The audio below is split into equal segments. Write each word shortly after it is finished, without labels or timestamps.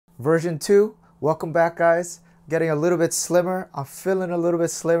Version 2, welcome back guys. Getting a little bit slimmer. I'm feeling a little bit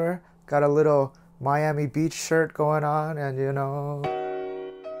slimmer. Got a little Miami Beach shirt going on and you know.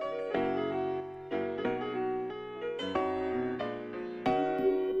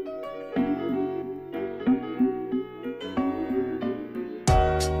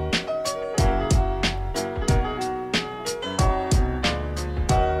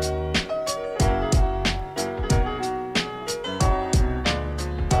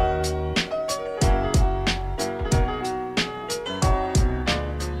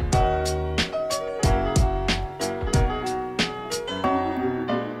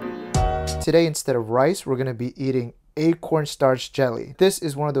 Today, instead of rice, we're going to be eating acorn starch jelly. This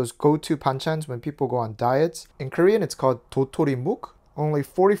is one of those go-to banchans when people go on diets. In Korean, it's called Dotorimuk. Only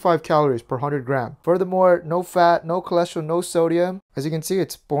 45 calories per 100 gram. Furthermore, no fat, no cholesterol, no sodium. As you can see,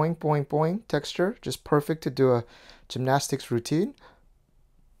 it's boing, boing, boing texture. Just perfect to do a gymnastics routine.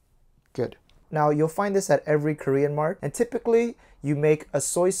 Good. Now, you'll find this at every Korean mart. And typically, you make a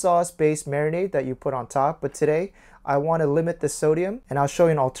soy sauce-based marinade that you put on top. But today, I want to limit the sodium. And I'll show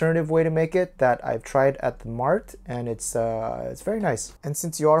you an alternative way to make it that I've tried at the mart. And it's very nice. And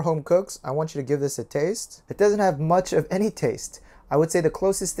since you are home cooks, I want you to give this a taste. It doesn't have much of any taste. I would say the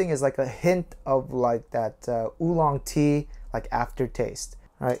closest thing is like a hint of like that oolong tea, like aftertaste.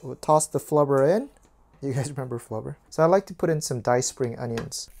 All right, we'll toss the flubber in. You guys remember flubber? So I like to put in some diced spring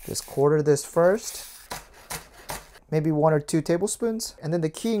onions. Just quarter this first. Maybe 1 or 2 tablespoons. And then the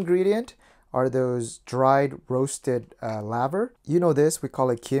key ingredient are those dried roasted laver. You know this, we call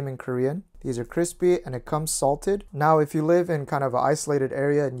it kim in Korean. These are crispy and it comes salted. Now, if you live in kind of an isolated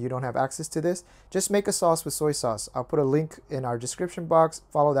area and you don't have access to this, just make a sauce with soy sauce. I'll put a link in our description box,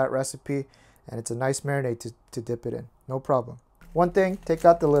 follow that recipe, and it's a nice marinade to dip it in, no problem. One thing, take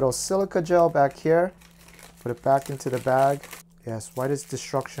out the little silica gel back here, put it back into the bag. Yes, why does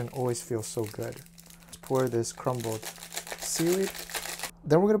destruction always feel so good? Let's pour this crumbled seaweed.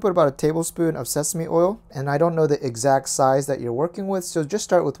 Then we're going to put about a tablespoon of sesame oil, and I don't know the exact size that you're working with, so just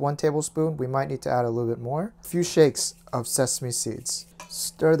start with 1 tablespoon. We might need to add a little bit more. A few shakes of sesame seeds.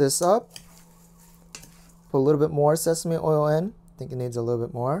 Stir this up. Put a little bit more sesame oil in. I think it needs a little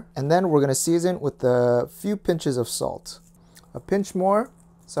bit more. And then we're going to season with a few pinches of salt. A pinch more,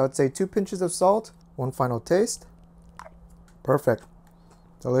 so I would say 2 pinches of salt. 1 final taste. Perfect.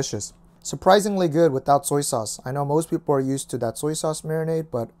 Delicious. Surprisingly good without soy sauce. I know most people are used to that soy sauce marinade,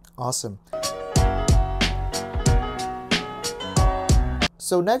 but awesome.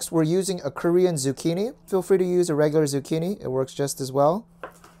 So next we're using a Korean zucchini. Feel free to use a regular zucchini. It works just as well.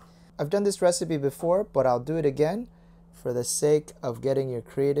 I've done this recipe before, but I'll do it again for the sake of getting your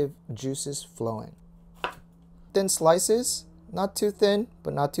creative juices flowing. Thin slices, not too thin,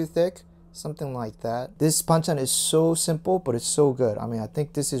 but not too thick. Something like that. This banchan is so simple, but it's so good. I mean, I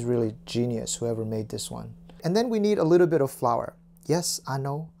think this is really genius, whoever made this one. And then we need a little bit of flour. Yes, I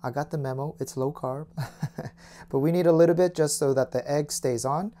know, I got the memo. It's low carb. But we need a little bit just so that the egg stays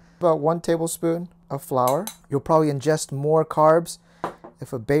on. About 1 tablespoon of flour. You'll probably ingest more carbs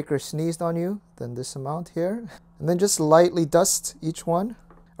if a baker sneezed on you than this amount here. And then just lightly dust each one.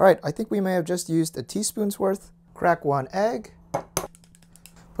 All right, I think we may have just used a teaspoon's worth. Crack 1 egg.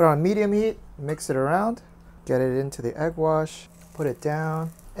 Put it on medium heat, mix it around, get it into the egg wash, put it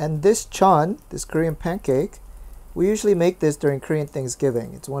down. And this chan, this Korean pancake, we usually make this during Korean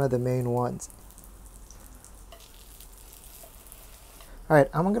Thanksgiving. It's one of the main ones. All right,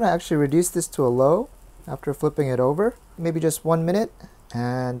 I'm gonna actually reduce this to a low after flipping it over. Maybe just 1 minute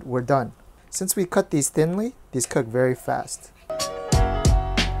and we're done. Since we cut these thinly, these cook very fast.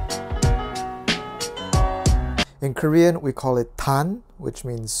 In Korean, we call it tan, which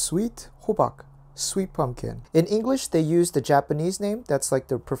means sweet, hobak, sweet pumpkin. In English, they use the Japanese name, that's like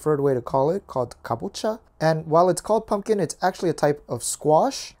the preferred way to call it, called kabocha. And while it's called pumpkin, it's actually a type of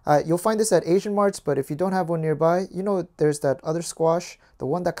squash. You'll find this at Asian marts, but if you don't have one nearby, you know there's that other squash, the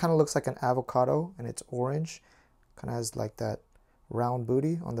one that kind of looks like an avocado and it's orange, kind of has like that round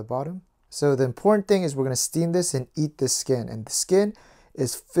booty on the bottom. So the important thing is we're going to steam this and eat the skin, and the skin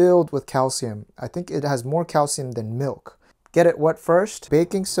is filled with calcium. I think it has more calcium than milk. Get it wet first.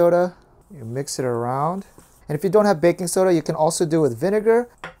 Baking soda, you mix it around. And if you don't have baking soda, you can also do it with vinegar.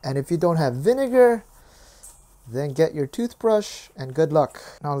 And if you don't have vinegar, then get your toothbrush and good luck.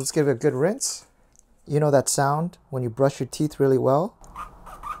 Now let's give it a good rinse. You know that sound when you brush your teeth really well?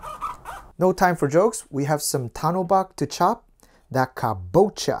 No time for jokes. We have some Hobak to chop. That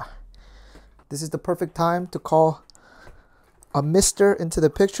kabocha. This is the perfect time to call a mister into the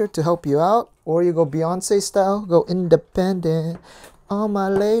picture to help you out, or you go Beyonce style, go independent. All my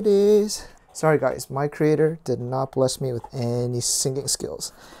ladies, Sorry guys, my creator did not bless me with any singing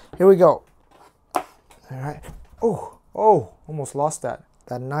skills. Here we go. All right. Oh, almost lost that.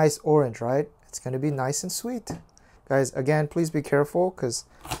 That nice orange, right? It's gonna be nice and sweet. Guys, again, please be careful because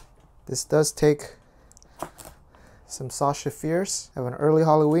this does take some Sasha Fierce. Have an early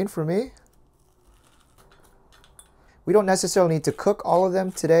Halloween for me. We don't necessarily need to cook all of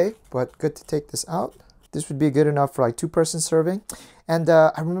them today, but good to take this out. This would be good enough for like 2-person serving. And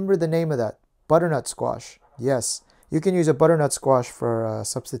I remember the name of that, butternut squash. Yes, you can use a butternut squash for a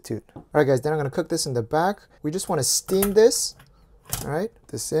substitute. All right guys, then I'm gonna cook this in the back. We just wanna steam this. All right,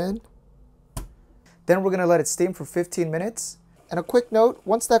 this in. Then we're gonna let it steam for 15 minutes. And a quick note,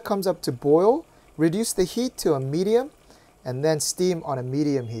 once that comes up to boil, reduce the heat to a medium and then steam on a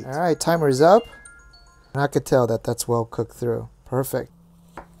medium heat. All right, timer is up. And I could tell that that's well cooked through. Perfect.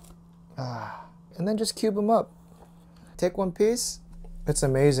 And then just cube them up. Take one piece. It's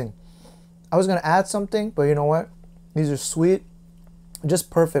amazing. I was gonna add something, but you know what? These are sweet, just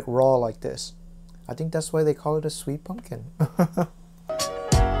perfect raw like this. I think that's why they call it a sweet pumpkin.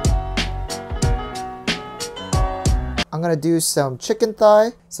 I'm gonna do some chicken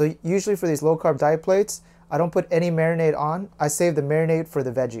thigh. So usually for these low carb diet plates, I don't put any marinade on. I save the marinade for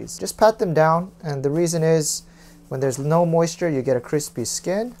the veggies. Just pat them down, and the reason is when there's no moisture, you get a crispy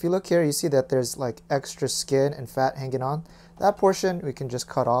skin. If you look here, you see that there's like extra skin and fat hanging on. That portion we can just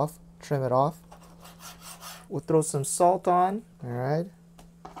cut off, trim it off. We'll throw some salt on, all right.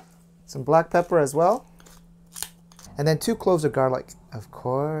 Some black pepper as well. And then 2 cloves of garlic. Of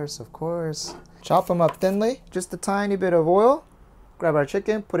course, of course. Chop them up thinly, just a tiny bit of oil. Grab our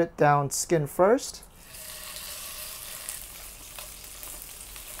chicken, put it down skin first.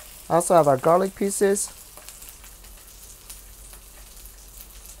 I also have our garlic pieces.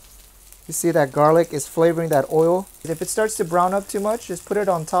 You see that garlic is flavoring that oil. If it starts to brown up too much, just put it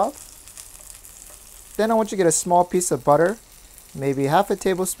on top. Then I want you to get a small piece of butter, maybe half a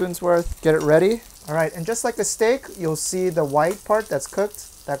tablespoon's worth. Get it ready. All right, and just like the steak, you'll see the white part that's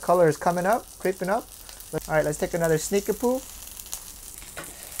cooked. That color is coming up, creeping up. All right, let's take another sneakapoo.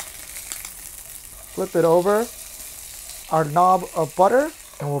 Flip it over. Our knob of butter,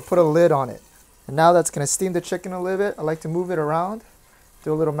 and we'll put a lid on it. And now that's gonna steam the chicken a little bit. I like to move it around.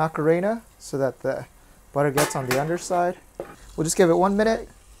 Do a little macarena so that the butter gets on the underside. We'll just give it 1 minute.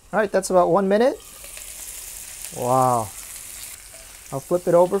 All right, that's about 1 minute. Wow. I'll flip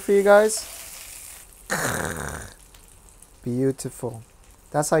it over for you guys. Beautiful.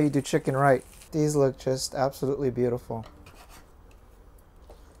 That's how you do chicken right. These look just absolutely beautiful.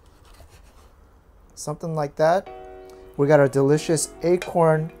 Something like that. We got our delicious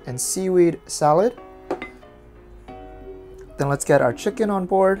acorn and seaweed salad. Then let's get our chicken on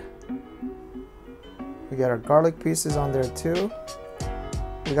board. We got our garlic pieces on there too.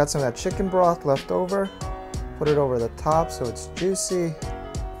 We got some of that chicken broth left over. Put it over the top so it's juicy.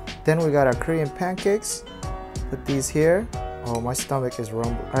 Then we got our Korean pancakes. Put these here. Oh, my stomach is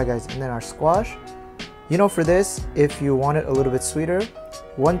rumbling. All right guys, and then our squash. You know, for this, if you want it a little bit sweeter,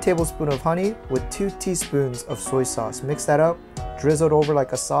 1 tablespoon of honey with 2 teaspoons of soy sauce. Mix that up, drizzle it over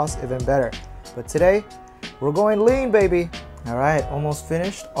like a sauce, even better. But today, we're going lean, baby. All right, almost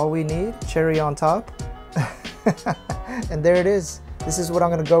finished. All we need, cherry on top. And there it is. This is what I'm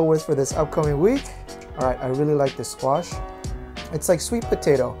gonna go with for this upcoming week. All right, I really like this squash. It's like sweet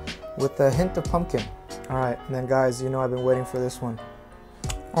potato with a hint of pumpkin. All right, and then guys, you know I've been waiting for this one.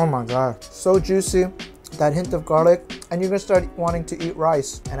 Oh my God, so juicy. That hint of garlic, and you're gonna start wanting to eat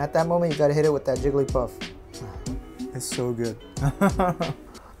rice. And at that moment, you gotta hit it with that Jigglypuff. It's so good.